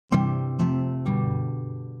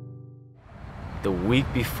The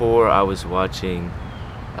week before, I was watching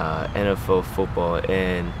NFL football,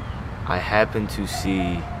 and I happened to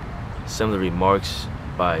see some of the remarks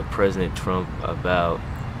by President Trump about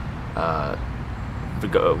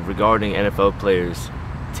regarding NFL players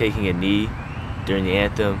taking a knee during the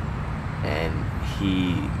anthem, and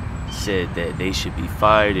he said that they should be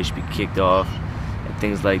fired, they should be kicked off, and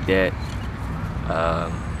things like that. I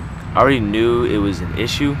already knew it was an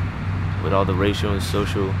issue with all the racial and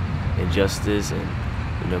social injustice and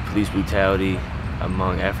police brutality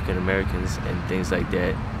among African Americans and things like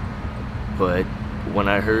that. But when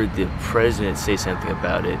I heard the president say something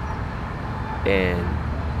about it,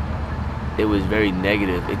 and it was very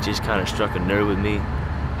negative, it just kind of struck a nerve with me,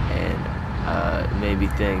 and it made me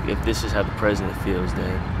think, if this is how the president feels,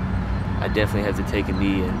 then I definitely have to take a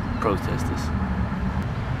knee and protest this.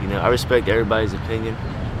 I respect everybody's opinion,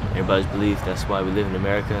 everybody's belief. That's why we live in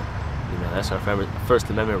America. That's our First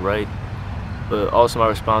Amendment right. But also my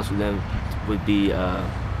response to them would be,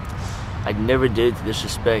 I never did to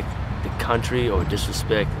disrespect the country or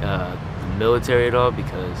disrespect the military at all,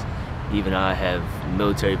 because even I have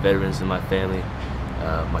military veterans in my family.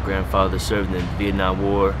 My grandfather served in the Vietnam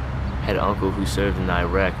War, had an uncle who served in the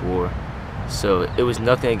Iraq War. So it was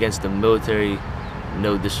nothing against the military,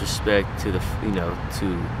 no disrespect to the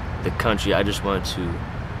country. I just wanted to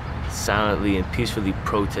silently and peacefully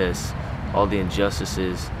protest all the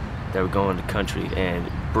injustices that were going on in the country and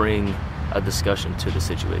bring a discussion to the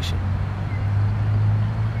situation.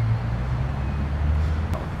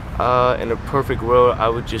 In a perfect world, I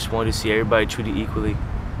would just want to see everybody treated equally,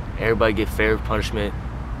 everybody get fair punishment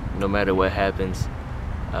no matter what happens,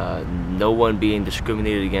 no one being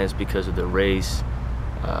discriminated against because of their race,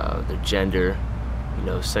 their gender,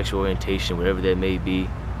 sexual orientation, whatever that may be.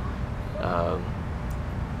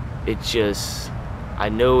 I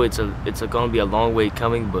know it's going to be a long way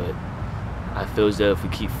coming, but I feel as though if we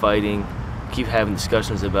keep fighting, keep having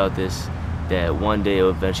discussions about this, that one day it'll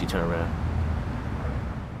eventually turn around.